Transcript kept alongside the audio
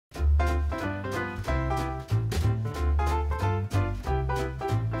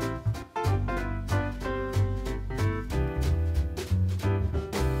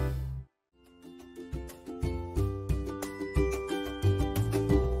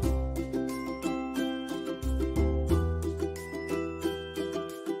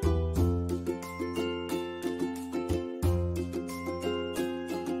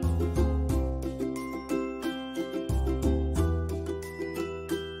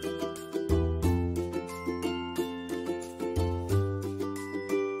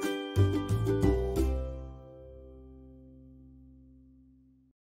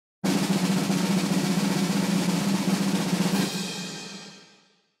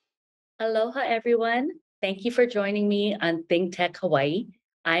Aloha, everyone. Thank you for joining me on ThinkTech Hawaii.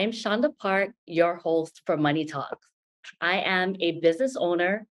 I am Chanda Park, your host for Money Talks. I am a business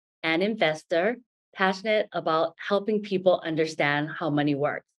owner and investor, passionate about helping people understand how money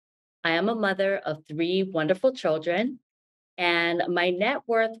works. I am a mother of three wonderful children, and my net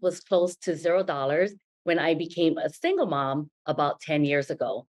worth was close to $0 when I became a single mom about 10 years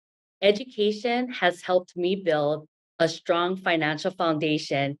ago. Education has helped me build a strong financial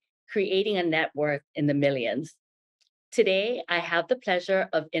foundation, creating a net worth in the millions. Today, I have the pleasure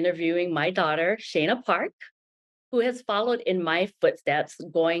of interviewing my daughter, Shayna Park, who has followed in my footsteps,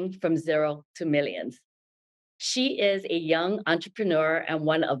 going from zero to millions. She is a young entrepreneur and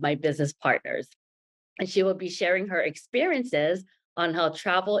one of my business partners, and she will be sharing her experiences on how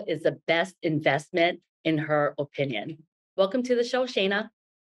travel is the best investment in her opinion. Welcome to the show, Shayna.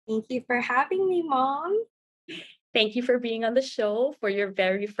 Thank you for having me, Mom. Thank you for being on the show for your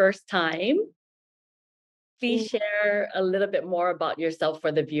very first time. Please Thank- share a little bit more about yourself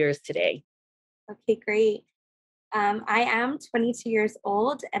for the viewers today. Okay, great. I am 22 years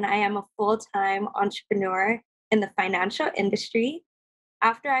old and I am a full time entrepreneur in the financial industry.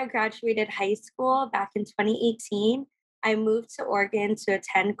 After I graduated high school back in 2018, I moved to Oregon to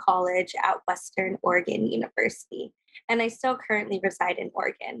attend college at Western Oregon University, and I still currently reside in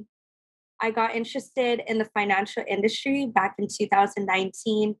Oregon. I got interested in the financial industry back in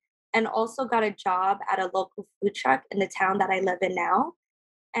 2019 and also got a job at a local food truck in the town that I live in now.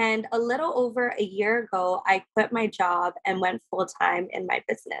 And a little over a year ago, I quit my job and went full time in my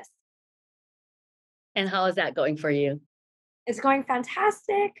business. And how is that going for you? It's going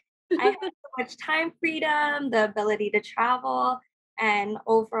fantastic. I have so much time freedom, the ability to travel, and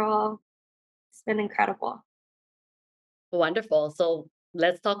overall, it's been incredible. Wonderful. So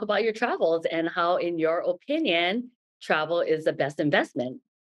let's talk about your travels and how, in your opinion, travel is the best investment.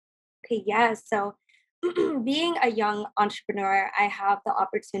 Okay, yes. So, being a young entrepreneur, I have the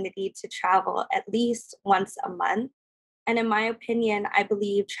opportunity to travel at least once a month. And in my opinion, I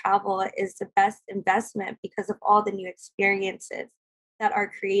believe travel is the best investment because of all the new experiences that are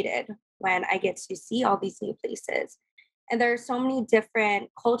created when I get to see all these new places. And there are so many different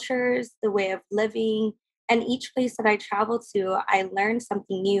cultures, the way of living, and each place that I travel to, I learn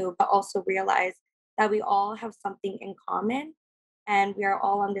something new, but also realize that we all have something in common and we are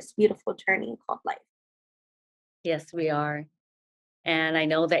all on this beautiful journey called life. Yes, we are. And I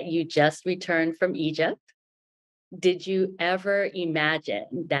know that you just returned from Egypt. Did you ever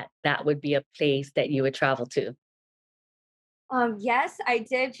imagine that that would be a place that you would travel to? Yes, I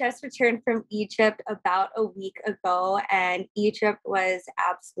did just return from Egypt about a week ago, and Egypt was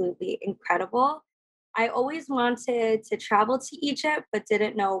absolutely incredible. I always wanted to travel to Egypt, but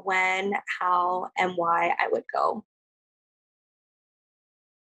didn't know when, how, and why I would go.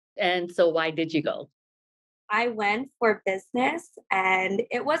 And so, why did you go? I went for business, and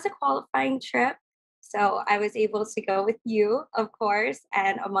it was a qualifying trip. So I was able to go with you, of course,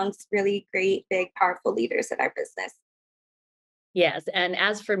 and amongst really great, big, powerful leaders in our business. Yes, and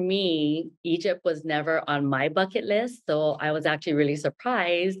as for me, Egypt was never on my bucket list, so I was actually really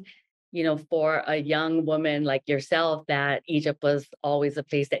surprised, for a young woman like yourself that Egypt was always a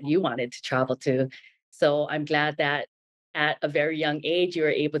place that you wanted to travel to. So I'm glad that at a very young age you were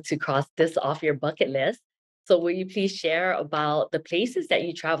able to cross this off your bucket list. So will you please share about the places that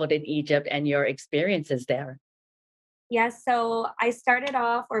you traveled in Egypt and your experiences there? Yes, so we started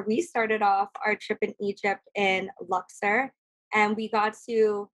off our trip in Egypt in Luxor, and we got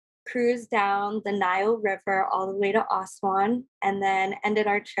to cruise down the Nile River all the way to Aswan, and then ended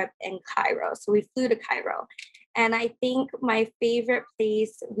our trip in Cairo. So we flew to Cairo. And I think my favorite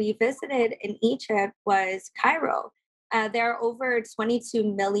place we visited in Egypt was Cairo. There are over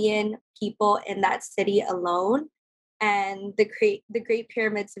 22 million people in that city alone, and the Great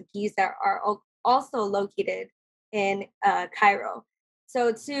Pyramids of Giza are also located in Cairo.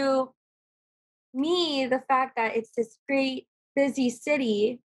 So to me, the fact that it's this great busy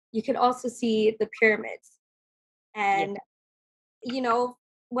city, you can also see the pyramids. Yeah. And you know,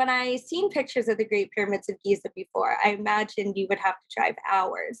 when I seen pictures of the Great Pyramids of Giza before, I imagined you would have to drive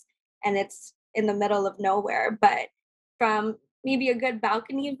hours, and it's in the middle of nowhere. But from maybe a good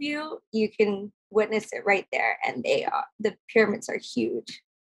balcony view, you can witness it right there, and the pyramids are huge.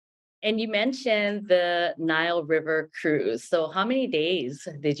 And you mentioned the Nile River cruise. So how many days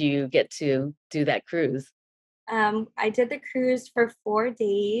did you get to do that cruise? I did the cruise for 4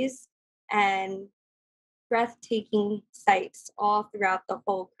 days and breathtaking sights all throughout the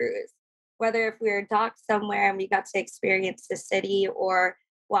whole cruise. Whether if we were docked somewhere and we got to experience the city or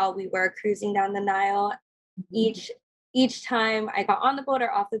while we were cruising down the Nile, Mhm. each each time I got on the boat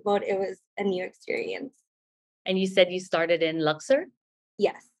or off the boat, it was a new experience. And you said you started in Luxor?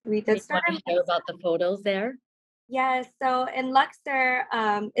 Yes, we And did you start wanna in share Luxor. about the photos there? Yeah, so in Luxor,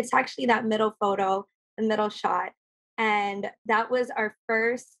 it's actually that middle photo, the middle shot, and that was our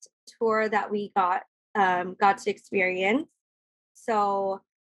first tour that we got to experience. So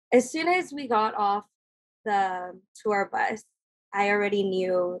as soon as we got off the tour bus, I already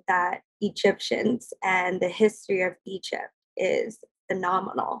knew that Egyptians and the history of Egypt is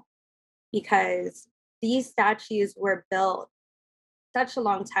phenomenal because these statues were built such a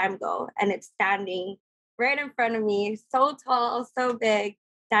long time ago and it's standing right in front of me, so tall, so big,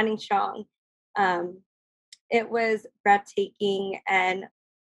 standing strong. Um, it was breathtaking and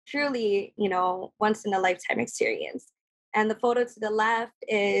truly, once in a lifetime experience. And the photo to the left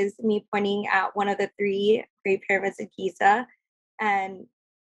is me pointing at one of the three Great Pyramids of Giza. And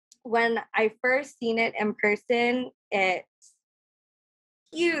when I first seen it in person, it's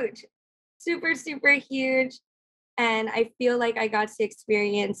huge, super, super huge. And I feel like I got to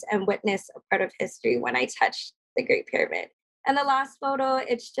experience and witness a part of history when I touched the Great Pyramid. And the last photo,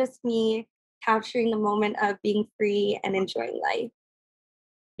 it's just me capturing the moment of being free and enjoying life.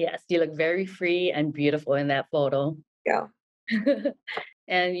 Yes, you look very free and beautiful in that photo. Go.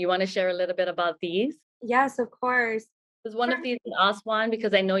 And you wanna share a little bit about these? Yes, of course. Was one For of these in Aswan?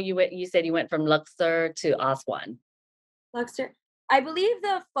 Because I know you said you went from Luxor to Aswan. Luxor, I believe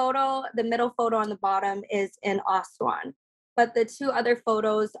the middle photo on the bottom is in Aswan, but the two other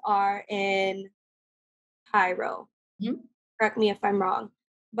photos are in Cairo. Mhm. Correct me if I'm wrong.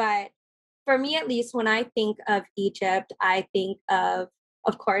 But for me, at least, when I think of Egypt, I think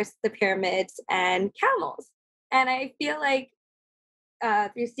of course, the pyramids and camels. And I feel like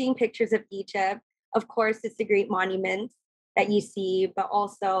through seeing pictures of Egypt, of course, it's the great monuments that you see, but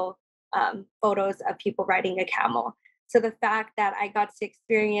also photos of people riding a camel. So the fact that I got to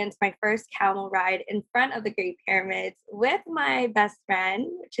experience my first camel ride in front of the Great Pyramids with my best friend,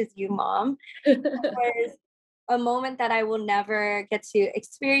 which is you, mom, was a moment that I will never get to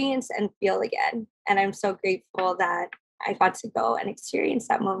experience and feel again. And I'm so grateful that I got to go and experience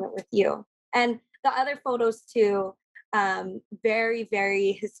that moment with you. And the other photos too, very,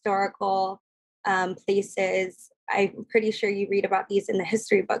 very historical places. I'm pretty sure you read about these in the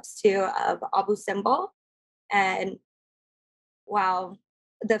history books too of Abu Simbel. And wow,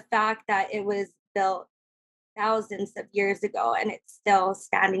 the fact that it was built thousands of years ago and it's still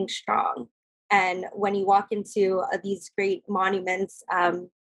standing strong. And when you walk into these great monuments,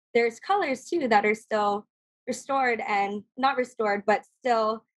 there's colors too that are still restored and not restored, but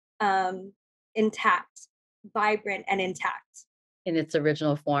still intact, vibrant and intact. In its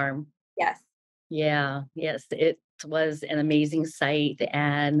original form. Yes. Yeah, yes, it was an amazing sight,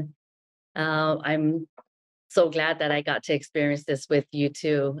 and, I'm so glad that I got to experience this with you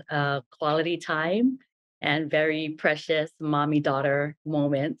too. Quality time and very precious mommy-daughter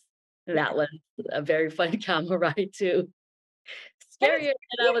moments. That Yes. was a very fun camera ride too. And it's Scarier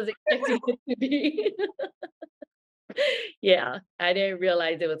than I was expecting it to be. Yeah, I didn't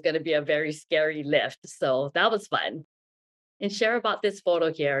realize it was gonna be a very scary lift, so that was fun. And share about this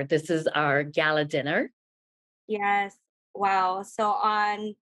photo here. This is our gala dinner. yes. Wow. So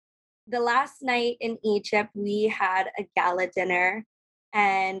on the last night in Egypt, we had a gala dinner,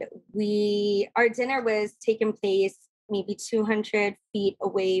 and we our dinner was taking place maybe 200 feet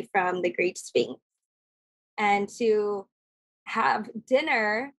away from the Great Sphinx. And to have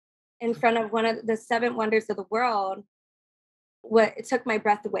dinner in front of one of the seven wonders of the world, what it took my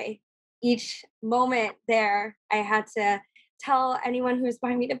breath away. Each moment there, I had to tell anyone who was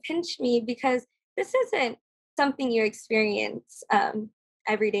behind me to pinch me because this isn't something you experience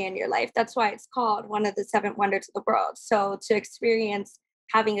every day in your life. That's why it's called one of the seven wonders of the world. So to experience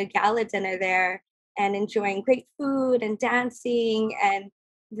having a gala dinner there and enjoying great food and dancing and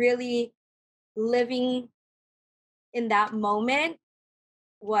really living in that moment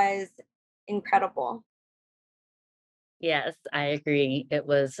was incredible. Yes, I agree. It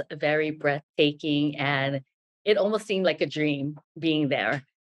was very breathtaking and it almost seemed like a dream being there.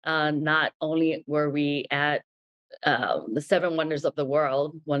 Not only were we at the seven wonders of the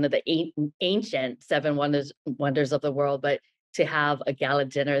world, one of the ancient seven wonders of the world, but to have a gala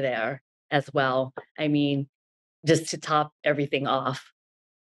dinner there as well. I mean, just to top everything off.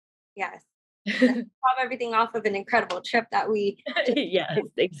 Yes. And top everything off of an incredible trip that we just Yes,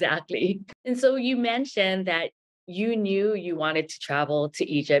 exactly. And so you mentioned that you knew you wanted to travel to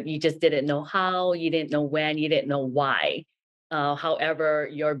Egypt. You just didn't know how, you didn't know when, you didn't know why. However,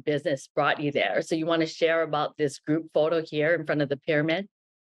 your business brought you there. So you want to share about this group photo here in front of the pyramid?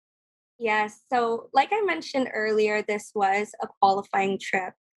 Yes. So, like I mentioned earlier, this was a qualifying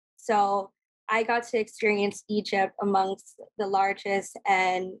trip. So, I got to experience Egypt amongst the largest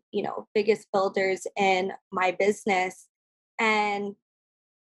and, biggest builders in my business. And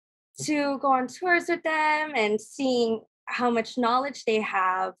to go on tours with them and seeing how much knowledge they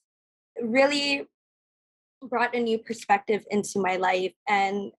have really brought a new perspective into my life.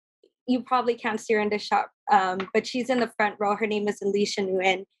 And you probably can't see her in the shop, but she's in the front row. Her name is Alicia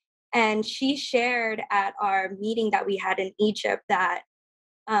Nguyen. And she shared at our meeting that we had in Egypt that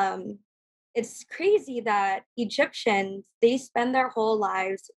um, it's crazy that Egyptians, they spend their whole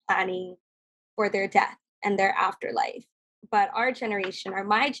lives planning for their death and their afterlife. But our generation, or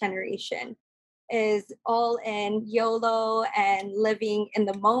my generation, is all in YOLO and living in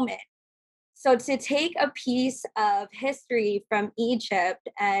the moment. So to take a piece of history from Egypt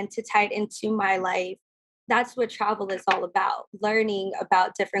and to tie it into my life, that's what travel is all about, learning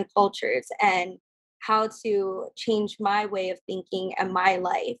about different cultures and how to change my way of thinking and my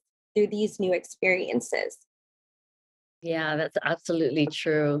life through these new experiences. Yeah, that's absolutely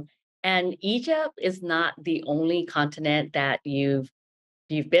true. And Egypt is not the only continent that you've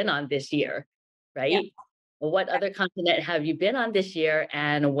been on this year, Yeah. right? Well, what other continent have you been on this year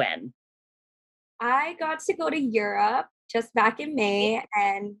and when? I got to go to Europe just back in May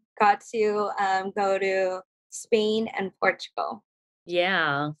and got to go to Spain and Portugal.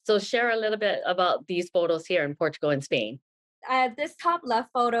 Yeah. So share a little bit about these photos here in Portugal and Spain. This top left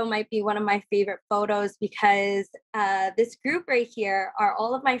photo might be one of my favorite photos because this group right here are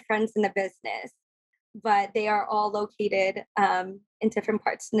all of my friends in the business, but they are all located in different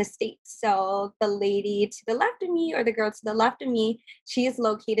parts in the States. So the lady to the left of me, or the girl to the left of me, she is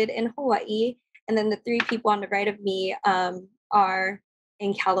located in Hawaii. And then the three people on the right of me are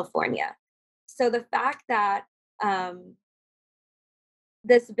in California. So the fact that um,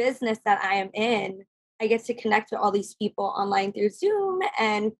 this business that I am in, I get to connect with all these people online through Zoom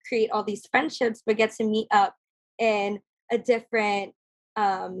and create all these friendships, but get to meet up in a different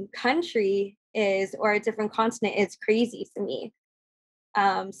country is or a different continent is crazy to me.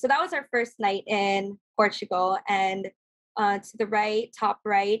 So that was our first night in Portugal, and to the right, top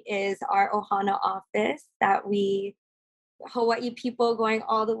right, is our Ohana office that we Hawaii people going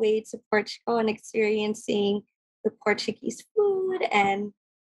all the way to Portugal and experiencing the Portuguese food and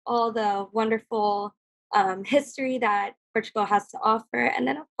all the wonderful history that Portugal has to offer. And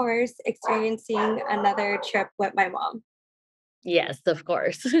then, of course, experiencing another trip with my mom. Yes, of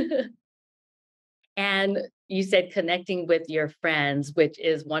course. And you said connecting with your friends, which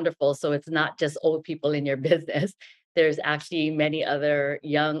is wonderful. So it's not just old people in your business. There's actually many other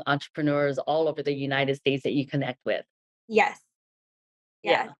young entrepreneurs all over the United States that you connect with. Yes,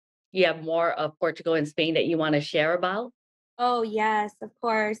 yes. Yeah. You have more of Portugal and Spain that you want to share about? Oh, yes, of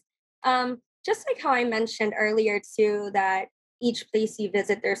course. Just like how I mentioned earlier, too, that each place you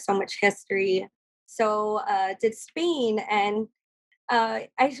visit, there's so much history. So did Spain. And I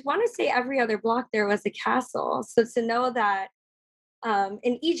want to say every other block there was a castle. So to know that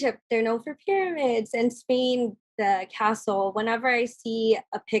in Egypt, they're known for pyramids, and Spain, the castle. Whenever I see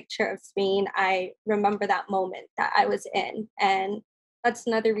a picture of Spain, I remember that moment that I was in. And that's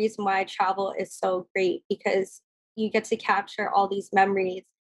another reason why travel is so great because you get to capture all these memories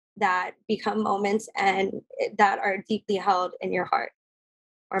that become moments and that are deeply held in your heart,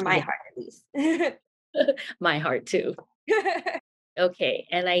 or my Yeah, heart at least. my heart too. Okay,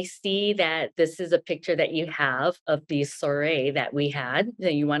 and I see that this is a picture that you have of the soiree that we had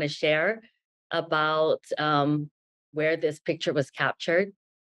that you want to share about where this picture was captured.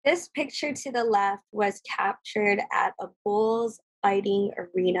 This picture to the left was captured at a bulls fighting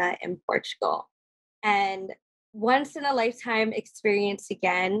arena in Portugal. And once in a lifetime experience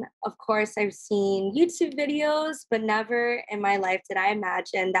again. Of course, I've seen YouTube videos, but never in my life did I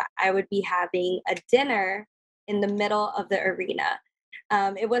imagine that I would be having a dinner in the middle of the arena.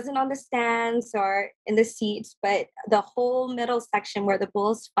 It wasn't on the stands or in the seats, but the whole middle section where the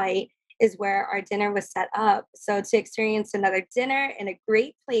bulls fight is where our dinner was set up. So to experience another dinner in a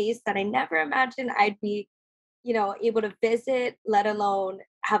great place that I never imagined I'd be, able to visit, let alone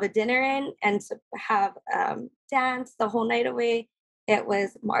have a dinner in and to have dance the whole night away. It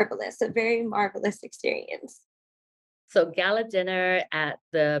was marvelous, a very marvelous experience. So gala dinner at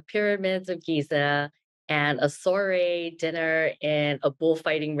the pyramids of Giza and a soiree dinner in a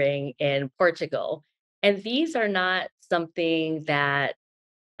bullfighting ring in Portugal. And these are not something that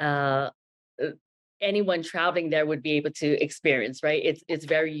uh, uh, anyone traveling there would be able to experience, right? It's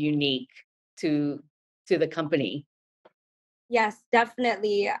very unique to to the company. Yes,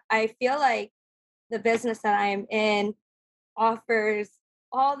 definitely. I feel like the business that I'm in offers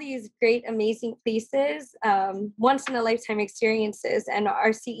all these great, amazing places, once in a lifetime experiences. And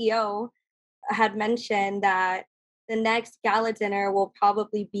our CEO had mentioned that the next gala dinner will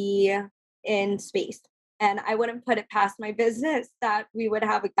probably be in space. And I wouldn't put it past my business that we would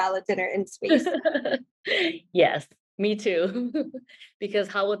have a gala dinner in space. Yes, me too. Because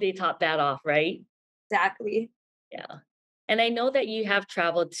how would they top that off, right? Exactly. Yeah. And I know that you have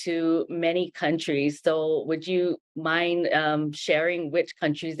traveled to many countries. So would you mind sharing which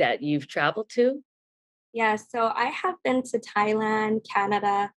countries that you've traveled to? Yeah, so I have been to Thailand,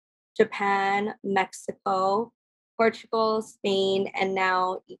 Canada, Japan, Mexico, Portugal, Spain, and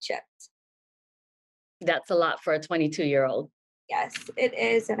now Egypt. That's a lot for a 22-year-old. Yes, it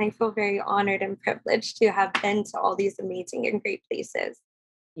is. And I feel very honored and privileged to have been to all these amazing and great places.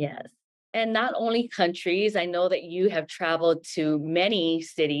 Yes. And not only countries, I know that you have traveled to many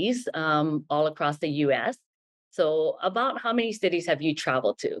cities all across the US. So, about how many cities have you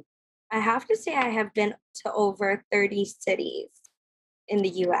traveled to? I have to say, I have been to over 30 cities in the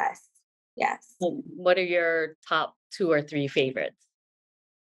US. Yes. What are your top two or three favorites?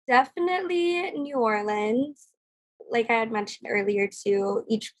 Definitely New Orleans. Like I had mentioned earlier, too,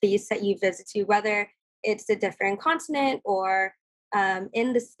 each place that you visit to, whether it's a different continent or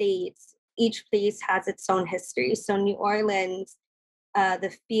in the States, each place has its own history. So, New Orleans,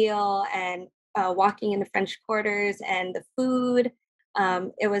 the feel and walking in the French quarters and the food,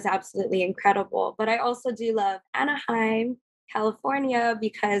 it was absolutely incredible. But I also do love Anaheim, California,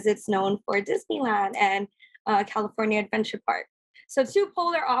 because it's known for Disneyland and California Adventure Park. So two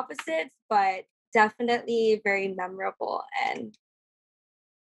polar opposites, but definitely very memorable and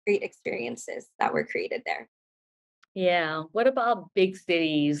great experiences that were created there. Yeah. What about big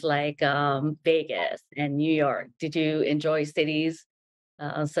cities like Vegas and New York? Did you enjoy cities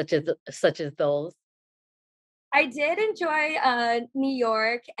such as those? I did enjoy New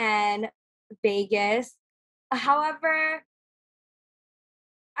York and Vegas. However,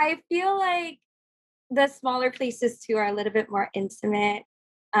 I feel like the smaller places too are a little bit more intimate,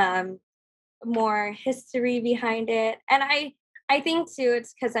 um, more history behind it, and I think too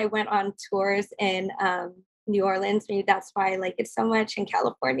it's because I went on tours in New Orleans. Maybe that's why I like it so much. In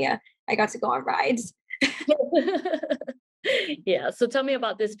California, I got to go on rides. Yeah. So tell me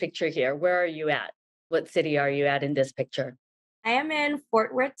about this picture here. Where are you at? What city are you at in this picture? I am in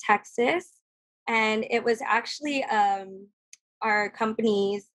Fort Worth, Texas, and it was actually our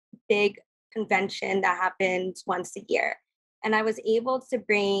company's big convention that happens once a year. And I was able to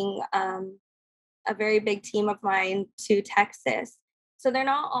bring a very big team of mine to Texas. So they're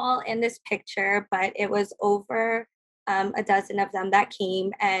not all in this picture, but it was over a dozen of them that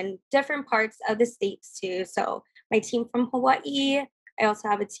came and different parts of the states too. So my team from Hawaii, I also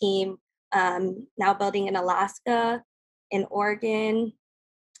have a team now building in Alaska, in Oregon,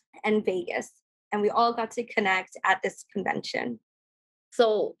 and Vegas. And we all got to connect at this convention.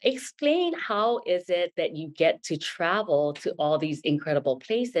 So explain how is it that you get to travel to all these incredible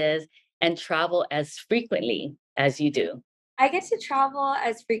places and travel as frequently as you do? I get to travel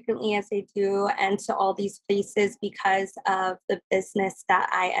as frequently as I do and to all these places because of the business that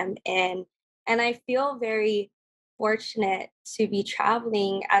I am in. And I feel very fortunate to be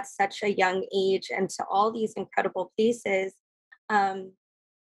traveling at such a young age and to all these incredible places um,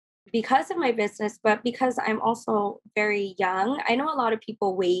 because of my business, but because I'm also very young. I know a lot of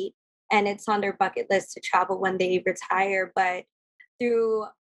people wait and it's on their bucket list to travel when they retire, but through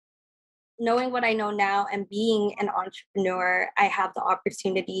knowing what I know now and being an entrepreneur, I have the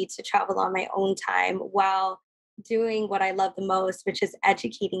opportunity to travel on my own time while doing what I love the most, which is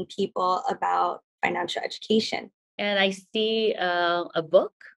educating people about financial education. And I see a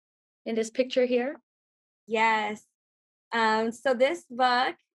book in this picture here. Yes. So this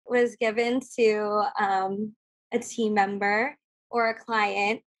book was given to a team member or a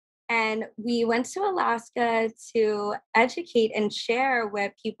client, and we went to Alaska to educate and share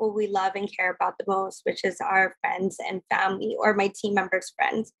with people we love and care about the most, which is our friends and family, or my team members'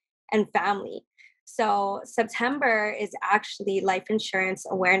 friends and family. So September is actually Life Insurance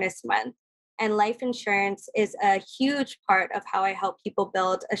Awareness Month. And life insurance is a huge part of how I help people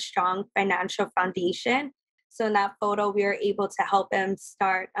build a strong financial foundation. So in that photo, we were able to help him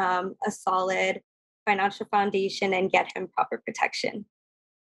start a solid financial foundation and get him proper protection.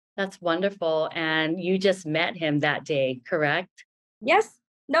 That's wonderful. And you just met him that day, correct? Yes,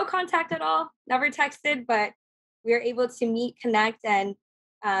 no contact at all, never texted, but we were able to meet, connect, and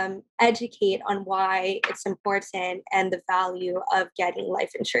educate on why it's important and the value of getting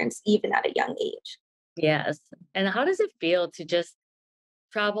life insurance even at a young age. Yes. And how does it feel to just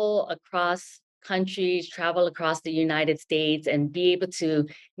travel across countries, travel across the United States, and be able to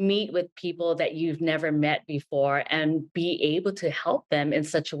meet with people that you've never met before and be able to help them in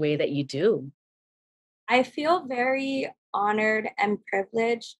such a way that you do. I feel very honored and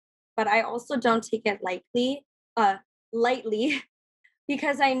privileged, but I also don't take it lightly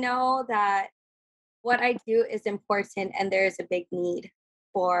because I know that what I do is important and there is a big need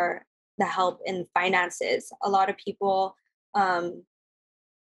for the help in finances. A lot of people, um,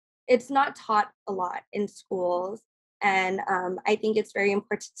 it's not taught a lot in schools. And I think it's very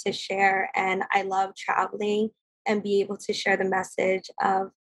important to share. And I love traveling and be able to share the message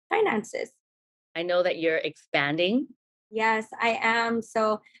of finances. I know that you're expanding. Yes, I am.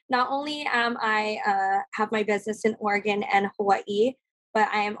 So not only am I have my business in Oregon and Hawaii, but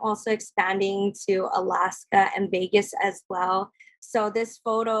I am also expanding to Alaska and Vegas as well. So this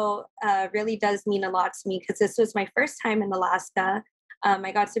photo really does mean a lot to me because this was my first time in Alaska.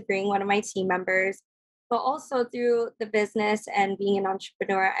 I got to bring one of my team members, but also through the business and being an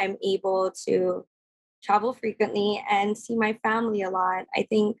entrepreneur, I'm able to travel frequently and see my family a lot. I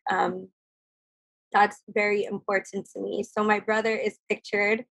think that's very important to me. So my brother is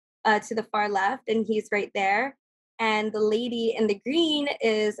pictured to the far left, and he's right there. And the lady in the green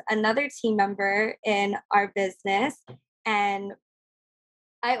is another team member in our business. And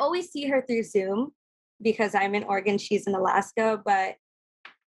I always see her through Zoom because I'm in Oregon, she's in Alaska. But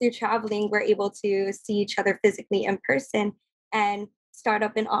through traveling, we're able to see each other physically in person and start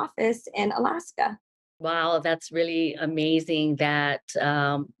up an office in Alaska. Wow, that's really amazing that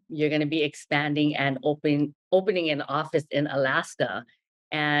you're going to be expanding and opening an office in Alaska,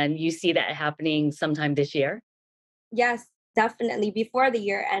 and you see that happening sometime this year. Yes, definitely. Before the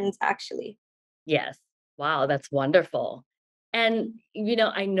year ends, actually. Yes. Wow, that's wonderful. And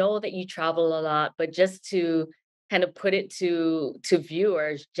I know that you travel a lot, but just to kind of put it to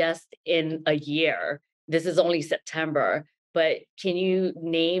viewers, just in a year, this is only September, but can you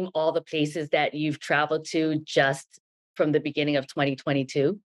name all the places that you've traveled to just from the beginning of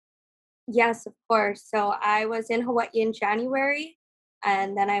 2022? Yes, of course. So I was in Hawaii in January,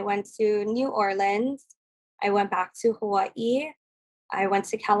 and then I went to New Orleans. I went back to Hawaii. I went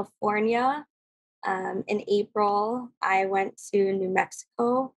to California. In April, I went to New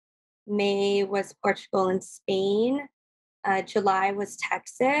Mexico. May was Portugal and Spain. July was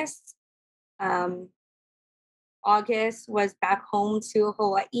Texas. Um, August was back home to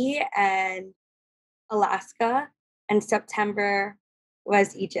Hawaii and Alaska. And September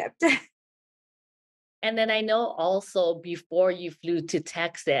was Egypt. And then I know also before you flew to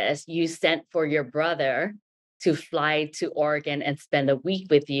Texas, you sent for your brother to fly to Oregon and spend a week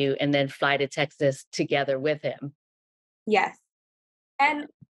with you and then fly to Texas together with him. Yes. Yeah. And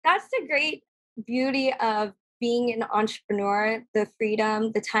that's the great beauty of being an entrepreneur, the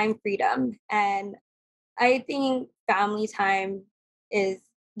freedom, the time freedom. And I think family time is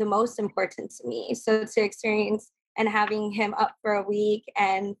the most important to me. So to experience and having him up for a week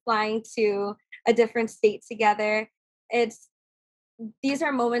and flying to a different state together, it's these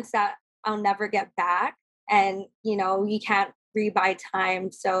are moments that I'll never get back. And, you can't rebuy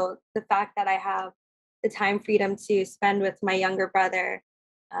time. So the fact that I have the time freedom to spend with my younger brother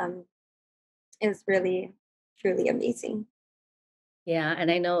um, is really, truly amazing. Yeah, and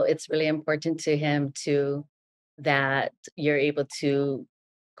I know it's really important to him too that you're able to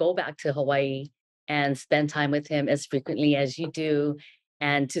go back to Hawaii and spend time with him as frequently as you do,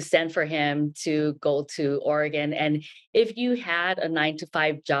 and to send for him to go to Oregon. And if you had a 9 to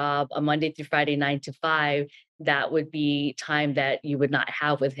 5 job, a Monday through Friday 9 to 5, that would be time that you would not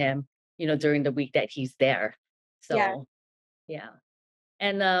have with him, during the week that he's there. Yeah. So, yeah.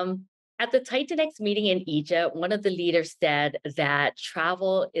 And at the Titanex meeting in Egypt, one of the leaders said that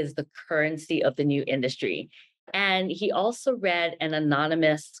travel is the currency of the new industry. And he also read an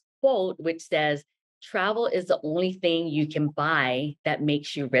anonymous quote which says, travel is the only thing you can buy that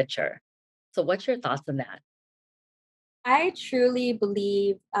makes you richer. So, what's your thoughts on that? I truly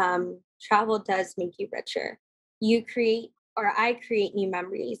believe travel does make you richer. You create, or I create new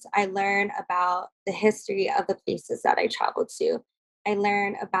memories. I learn about the history of the places that I travel to. I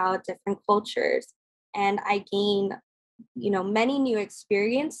learn about different cultures and I gain, many new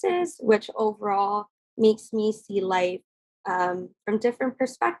experiences, which overall makes me see life from different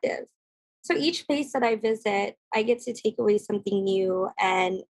perspectives. So each place that I visit, I get to take away something new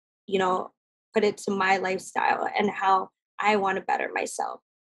and, you know, put it to my lifestyle and how I want to better myself.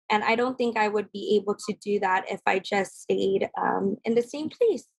 And I don't think I would be able to do that if I just stayed in the same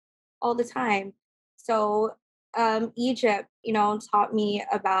place all the time. So Egypt, taught me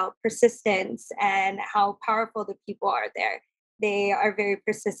about persistence and how powerful the people are there. They are very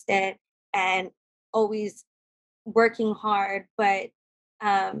persistent and always working hard. But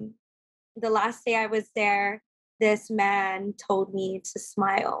um, the last day I was there, this man told me to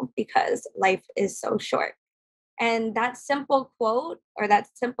smile because life is so short. And that simple quote or that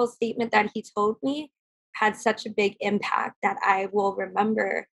simple statement that he told me had such a big impact that I will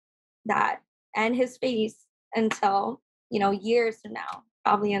remember that and his face until, years from now,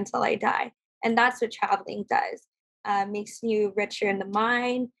 probably until I die. And that's what traveling does. Makes you richer in the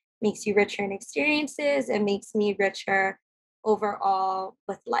mind, makes you richer in experiences, and makes me richer overall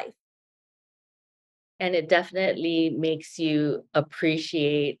with life. And it definitely makes you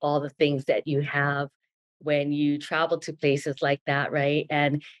appreciate all the things that you have when you travel to places like that, right?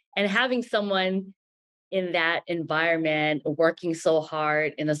 And having someone in that environment working so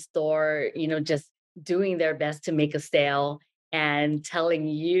hard in a store, just doing their best to make a sale and telling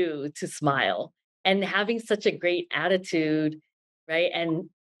you to smile and having such a great attitude, right? And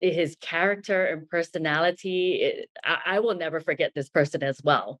his character and personality, I will never forget this person as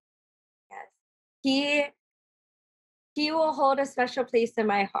well. Yes. He he will hold a special place in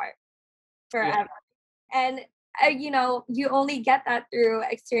my heart Yeah. forever. And you only get that through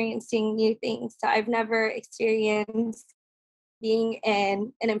experiencing new things. So I've never experienced being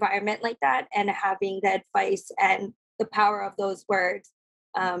in an environment like that and having the advice and the power of those words,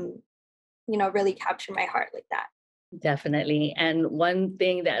 um, really capture my heart like that. Definitely. And one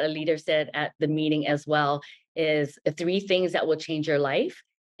thing that a leader said at the meeting as well is three things that will change your life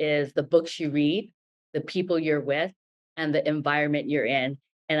is the books you read, the people you're with, and the environment you're in.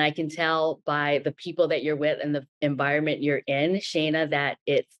 And I can tell by the people that you're with and the environment you're in, Shayna, that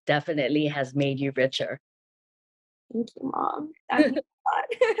it definitely has made you richer. Thank you, Mom. That means a lot.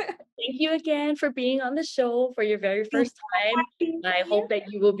 Thank you again for being on the show for your very Thank first time. I you. hope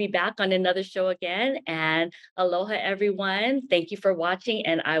that you will be back on another show again. And aloha, everyone. Thank you for watching,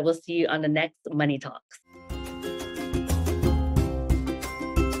 and I will see you on the next Money Talks.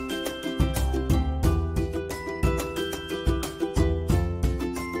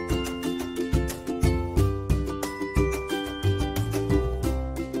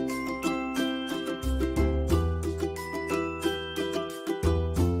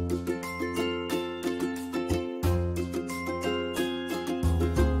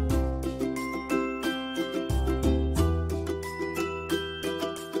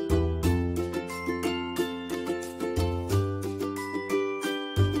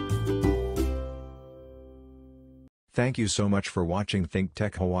 Thank you so much for watching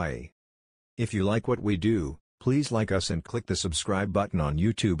ThinkTech Hawaii. If you like what we do, please like us and click the subscribe button on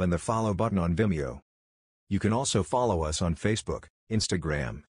YouTube and the follow button on Vimeo. You can also follow us on Facebook,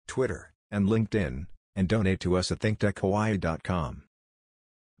 Instagram, Twitter, and LinkedIn, and donate to us at thinktechhawaii.com.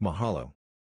 Mahalo.